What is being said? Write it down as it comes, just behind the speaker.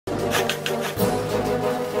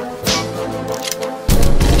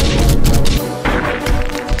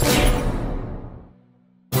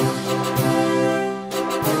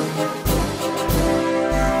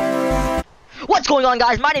What's going on,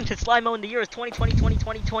 guys? My name's Slimo, and the year is 2020,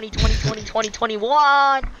 2020, 2020, 2020,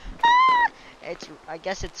 2021. It's, I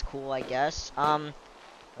guess it's cool, I guess.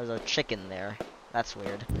 There's a chicken there. That's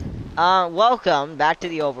weird. Welcome back to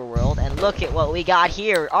the overworld, and look at what we got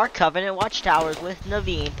here. Our Covenant Watchtowers with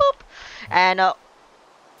Naveen. Boop! And, ah!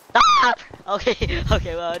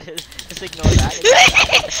 Okay, well, just ignore that.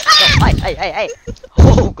 Oh, hey.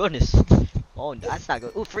 Oh, goodness. Oh, that's not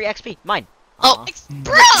good. Ooh, free XP. Mine. Oh,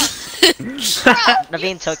 bruh!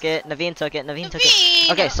 Naveen took it.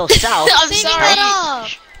 Okay, so south. I'm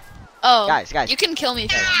sorry. Oh, guys. You can kill me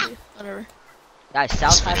if you want to. Whatever. Guys,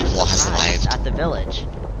 south has a surprise at the village.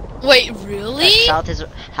 Wait, really? South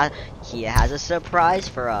he has a surprise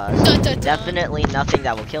for us. Dun, dun, dun. Definitely nothing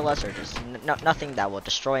that will kill us, or just nothing that will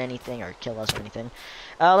destroy anything or kill us or anything.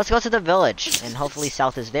 Let's go to the village, and hopefully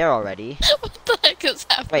South is there already. What the heck is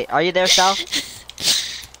happening? Wait, are you there, South?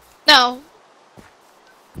 No.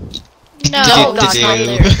 No. Oh god,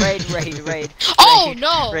 raid. Oh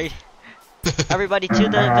no! Raid. Everybody to the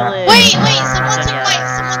village. Wait,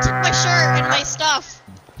 someone took my shirt and my stuff.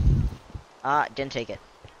 Didn't take it.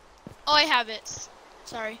 Oh, I have it.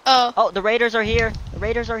 Sorry. Oh, the raiders are here.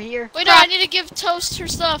 Wait, no, I need to give Toast her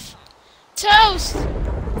stuff. Toast,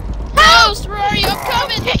 where are you? I'm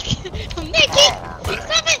coming. Nikki, stop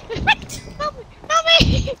it! Help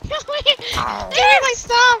me! Give me my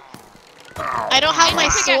stuff. I don't have my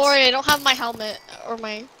sword. I don't have my helmet or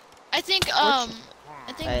my. I think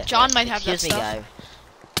John might have that excuse me, stuff. guy.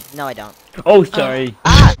 No, I don't. Oh, sorry.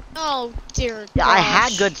 Oh dear. Yeah, I had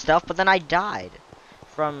gosh. good stuff, but then I died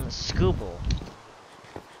from Scooble.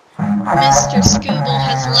 Mr. Scooble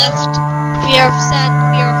has left. We are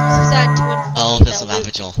sad to inform Oh, you there's a that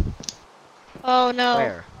lavagel. Oh no.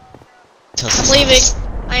 Where? I'm leaving.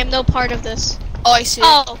 I am no part of this. Oh, I see.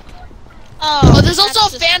 Oh, there's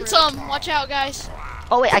also a phantom. Watch out, guys.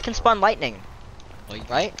 Oh wait, I can spawn lightning.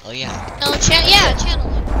 Right? Oh yeah. No, channel it.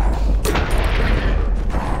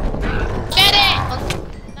 Get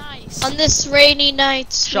it! Nice. On this rainy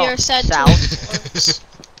night, we are sad to South.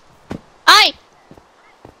 Aye!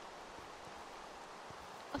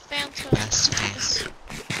 A phantom. Yes.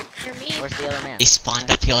 Hear me? Where's the other man? They spawned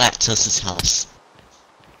up here at Toast's house.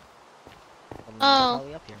 Oh.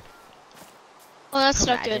 Up here. Well, that's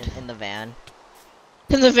not Imagine good. in the van.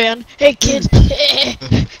 In the van. Hey, kid!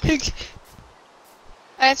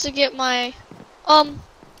 I have to get my, I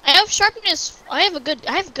have sharpness. I have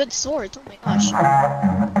good swords. Oh my gosh.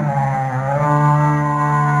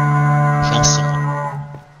 Kill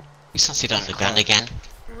someone. You can't see it on the ground again.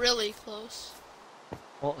 Really close.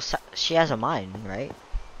 Well, she has a mine, right?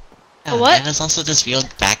 Yeah, what? And there's also this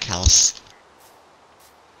weird back house.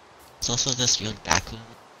 There's also this weird back room.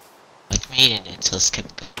 Like made in it, so it's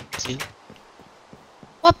kept to.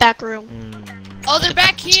 What back room? Oh, they're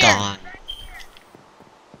back It's here. gone.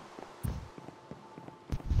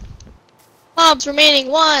 Mobs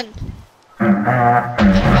remaining 1.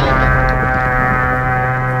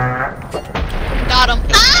 Got him.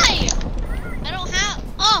 Aye! I don't have.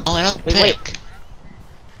 Oh, Oh, I don't Wait. pick.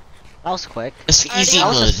 That was quick. It's easy That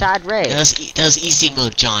was a mode. sad raid. That was easy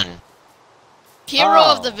mode, John. Hero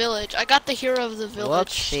Oh. of the village. I got the hero of the village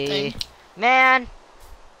Whoopsie. thing. Man!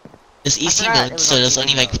 It's easy forgot it mode, was so on there's easy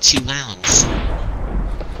only like mode. 2 rounds.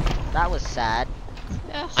 That was sad.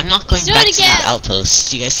 Yeah. I'm not going Do back it to again. the outpost.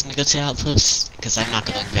 Do you guys want to go to the outpost? Because I'm not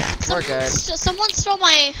going back. We're good. Someone stole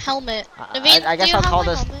my helmet. I Naveen, guess do you I'll have call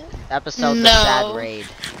my this helmet? episode the No. sad raid.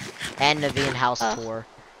 And Naveen house tour.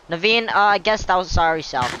 Naveen, I guess that was sorry,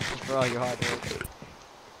 South, for all your hard work.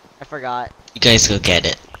 I forgot. You guys go get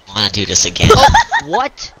it. I wanna do this again.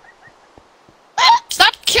 What?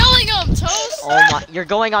 Stop killing him, Toast! Oh my, you're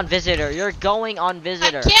going on visitor. I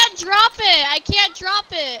can't drop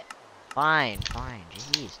it. Fine,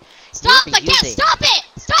 jeez. Stop! You I have to can't use it. stop it!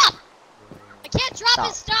 Stop! I can't drop Stop.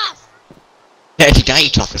 his stuff! Yeah, if you die, you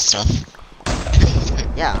drop your stuff.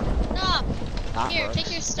 Yeah. Stop! That Here, works.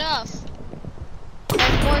 take your stuff. I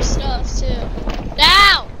have more stuff, too.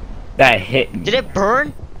 Now! That hit me. Did it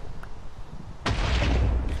burn?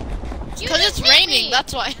 Because it's raining,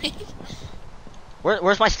 that's why.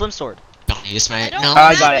 Where's my slim sword? Don't use my. I don't No,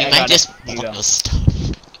 have I got it, you I might got just it. Here you block go. your stuff.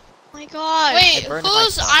 Oh my god. Wait, I burned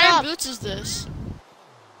whose my iron stuff. boots is this?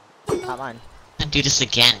 Not mine. I'm gonna do this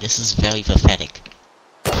again. This is very pathetic.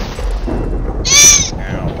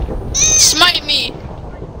 Smite me!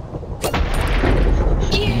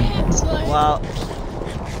 Yeah, smite. Well,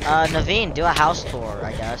 Naveen, do a house tour,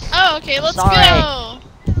 I guess. Oh, okay, let's Sorry. go!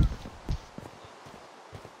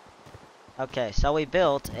 Okay, so we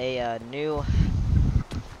built a new.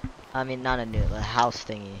 I mean, not a house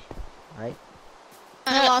thingy, right?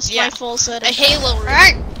 I lost my full set of Halo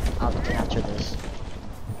room. I'll get after this.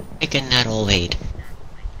 Make a nettle raid.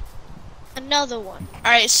 Another one. I'm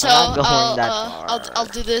Alright, not so going that far. I'll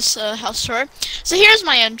do this house tour. So here's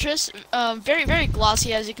my entrance. Very very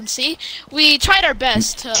glossy, as you can see. We tried our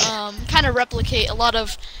best to kind of replicate a lot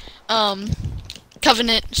of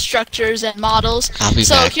Covenant structures and models. I'll be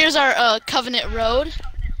So back. here's our Covenant Road,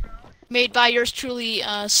 made by yours truly,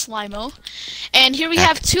 Slimo. And here we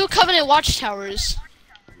have 2 Covenant watchtowers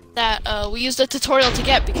that we used a tutorial to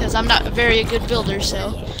get because I'm not a very good builder.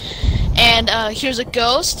 So, and here's a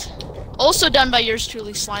ghost, also done by yours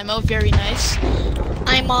truly, Slimo. Very nice.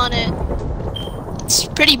 I'm on it. It's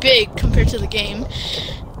pretty big compared to the game.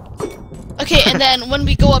 Okay, and then when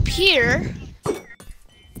we go up here,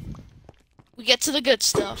 we get to the good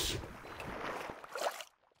stuff.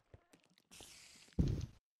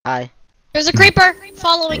 Hi. There's a creeper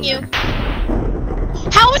following you.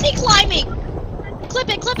 How is he climbing? Clip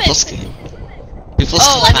it, clip People it. sc- People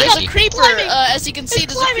Oh, still there's a climbing. creeper. climbing. As you can see,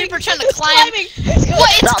 It's there's a climbing. creeper trying to It's climb. climbing. It's What?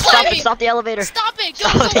 It's Stop it! climbing. Stop the elevator! Stop it! Go,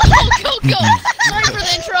 go, go, go, go! Sorry for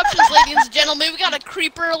the interruptions, ladies and gentlemen. We got a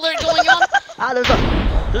creeper alert going on. Ah,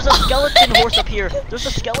 there's a skeleton horse up here. There's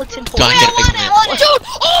a skeleton Don't horse. get ignorant. Dude!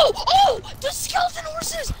 Oh! There's skeleton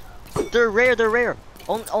horses! They're rare. They're rare.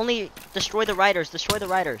 Only destroy the riders. Destroy the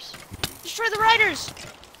riders. Destroy the riders!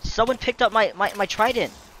 Someone picked up my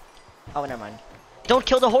trident. Oh, never mind. Don't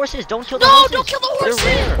kill the horses. Don't kill the No, horses. don't kill the They're horses!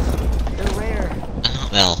 rare. They're rare.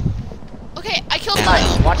 Well, Okay, I killed Nice.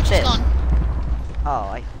 one. Watch It's this. gone.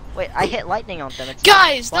 Oh, I hit lightning on them. It's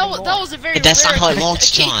Guys, that one was, more. that was a very that's rare not how it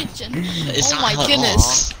works, John. occasion. it's Oh not my how it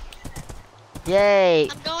goodness. works. Yay!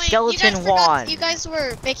 I'm going. Skeleton you guys forgot, won. you guys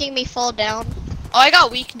were making me fall down. Oh, I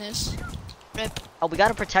got weakness. Rip. Oh, we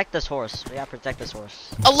gotta protect this horse. We gotta protect this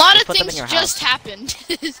horse. A lot Just of put them in things your just house. happened.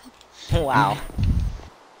 Wow.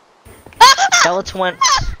 Skeleton went.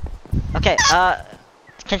 Okay.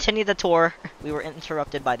 Continue the tour. We were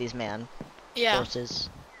interrupted by these Yeah. horses.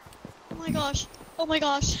 Oh my gosh. Oh my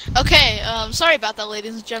gosh. Okay, sorry about that,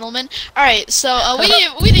 ladies and gentlemen. Alright, so, we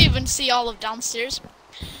didn't even see all of downstairs.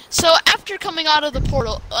 So, after coming out of the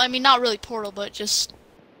portal, I mean, not really portal, but just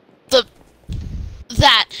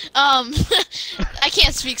that, I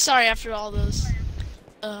can't speak, sorry, after all those,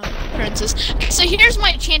 occurrences. So, here's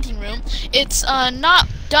my enchanting room. It's, not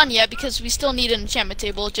done yet, because we still need an enchantment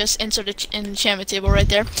table. Just insert an enchantment table right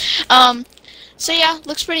there. So yeah,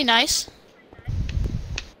 looks pretty nice.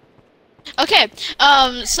 Okay,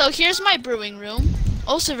 so here's my brewing room.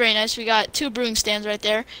 Also very nice. We got 2 brewing stands right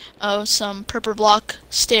there. Some purple block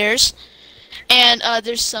stairs. And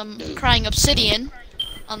there's some crying obsidian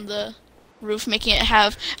on the roof, making it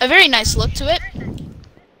have a very nice look to it.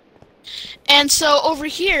 And so over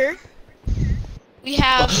here, we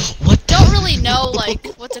have... What? Don't really know like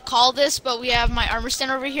what to call this, but we have my armor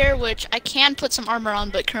stand over here, which I can put some armor on,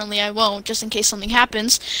 but currently I won't, just in case something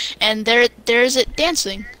happens. And there's it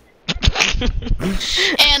dancing.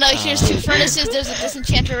 And here's 2 furnaces. There's a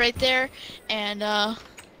disenchanter right there, and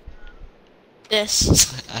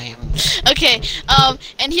this. I am Okay.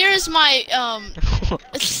 And here's my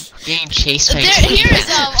being chased by here is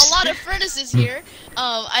a lot of furnaces here.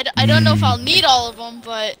 I don't know if I'll need all of them,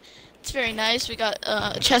 but it's very nice. We got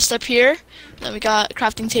a chest up here. Then we got a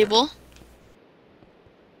crafting table.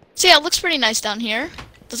 So yeah, it looks pretty nice down here.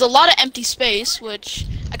 There's a lot of empty space, which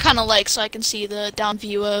I kind of like, so I can see the down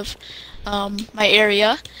view of my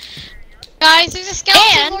area. Guys, there's a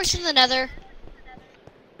skeleton And- horse in the nether.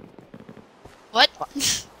 What?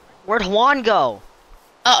 Where'd Juan go?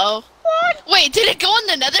 Uh-oh. Wait, did it go in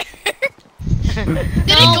the nether? Did No, it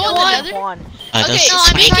go in the Juan. nether? Juan. Okay, this no, is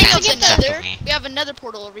I'm my speaking trying of to the get that nether, for me. we have another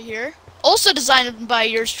portal over here. Also designed by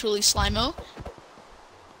yours truly, Slimo.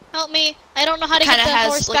 Help me. I don't know how to Kind get of the has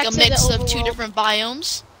horse like back a to mix the of 2 overworld. different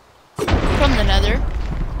biomes from the nether.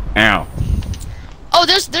 Ow. Oh,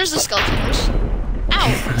 there's a skeleton horse. Ow.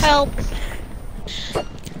 Help.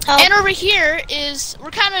 Help. And over here is,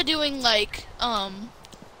 we're kind of doing like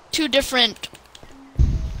 2 different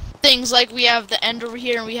things. Like we have the end over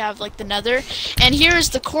here and we have like the nether. And here is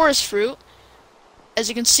the chorus fruit. As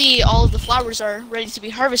you can see, all of the flowers are ready to be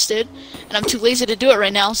harvested, and I'm too lazy to do it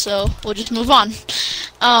right now, so we'll just move on.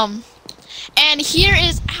 And here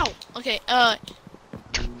is, ow, okay,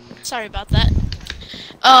 sorry about that.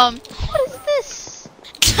 What is this?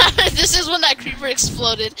 This is when that creeper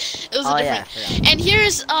exploded. It was Oh a yeah. different. And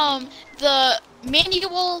here's the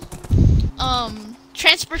manual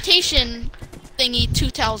transportation thingy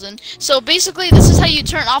 2000. So basically, this is how you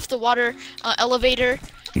turn off the water elevator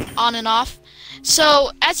on and off.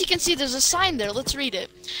 So, as you can see, there's a sign there. Let's read it.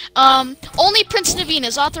 Only Prince Naveen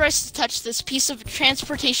is authorized to touch this piece of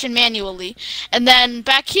transportation manually. And then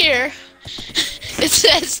back here, it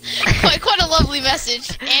says quite a lovely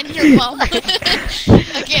message. And your mom.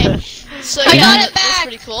 Okay. So I yeah, got it that's back.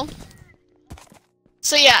 pretty cool.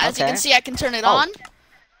 So yeah, as you Okay. can see, I can turn it Oh. on.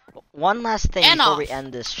 One last thing And before off. we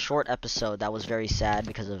end this short episode that was very sad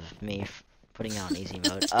because of me putting on easy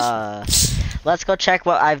mode. Let's go check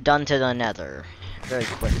what I've done to the nether. Very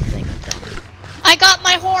quick thing I've done. I got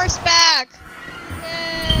my horse back.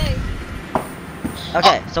 Yay!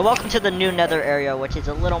 Okay, so welcome to the new nether area, which is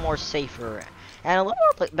a little more safer and a little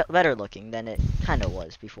more better looking than it kind of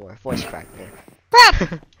was before. Voice crack there.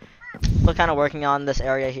 Crap! We're kind of working on this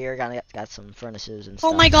area here. Got some furnaces and stuff.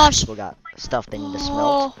 Oh my gosh. People got stuff they need to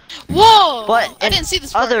smelt. Whoa! But I in didn't see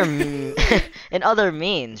this part. in other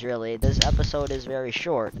means, really, this episode is very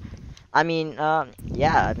short. I mean,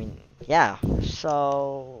 yeah.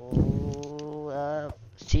 So,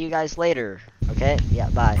 see you guys later. Okay? Yeah.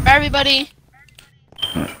 Bye. Bye, everybody.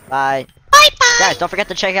 Bye. Bye bye. Guys, don't forget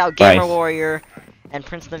to check out Bye. Gamer Warrior and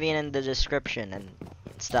Prince Naveen in the description and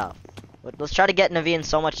stuff. Let's try to get Naveen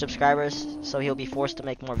so much subscribers so he'll be forced to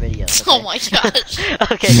make more videos. Okay? Oh my gosh.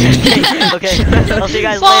 Okay. Okay. I'll see you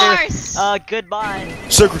guys Bars. later. Goodbye.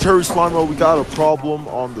 Secretary Slimo, we got a problem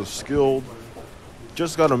on the Skilled.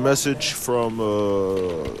 Just got a message from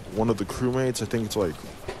one of the crewmates. I think it's like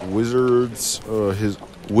Wizards. His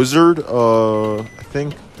Wizard, I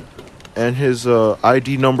think. And his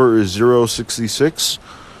ID number is 066.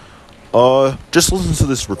 Just listen to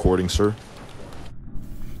this recording, sir.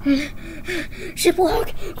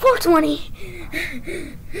 Shiplog 420.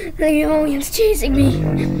 The alien's chasing me.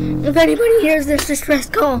 If anybody hears this distress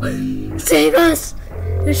call, save us.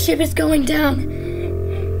 The ship is going down.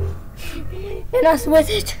 And us with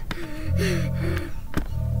it.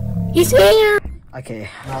 He's here. Okay.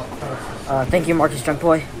 Thank you, Marcus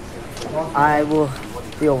Junkboy. I will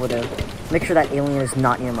be over there. Make sure that alien is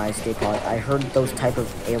not near my escape pod. I heard those type of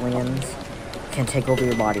aliens can take over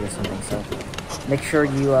your body or something, so make sure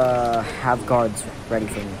you have guards ready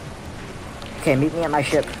for me. Okay, meet me at my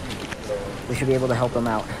ship. We should be able to help them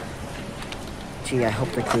out. Gee, I hope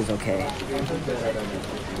the crew's okay.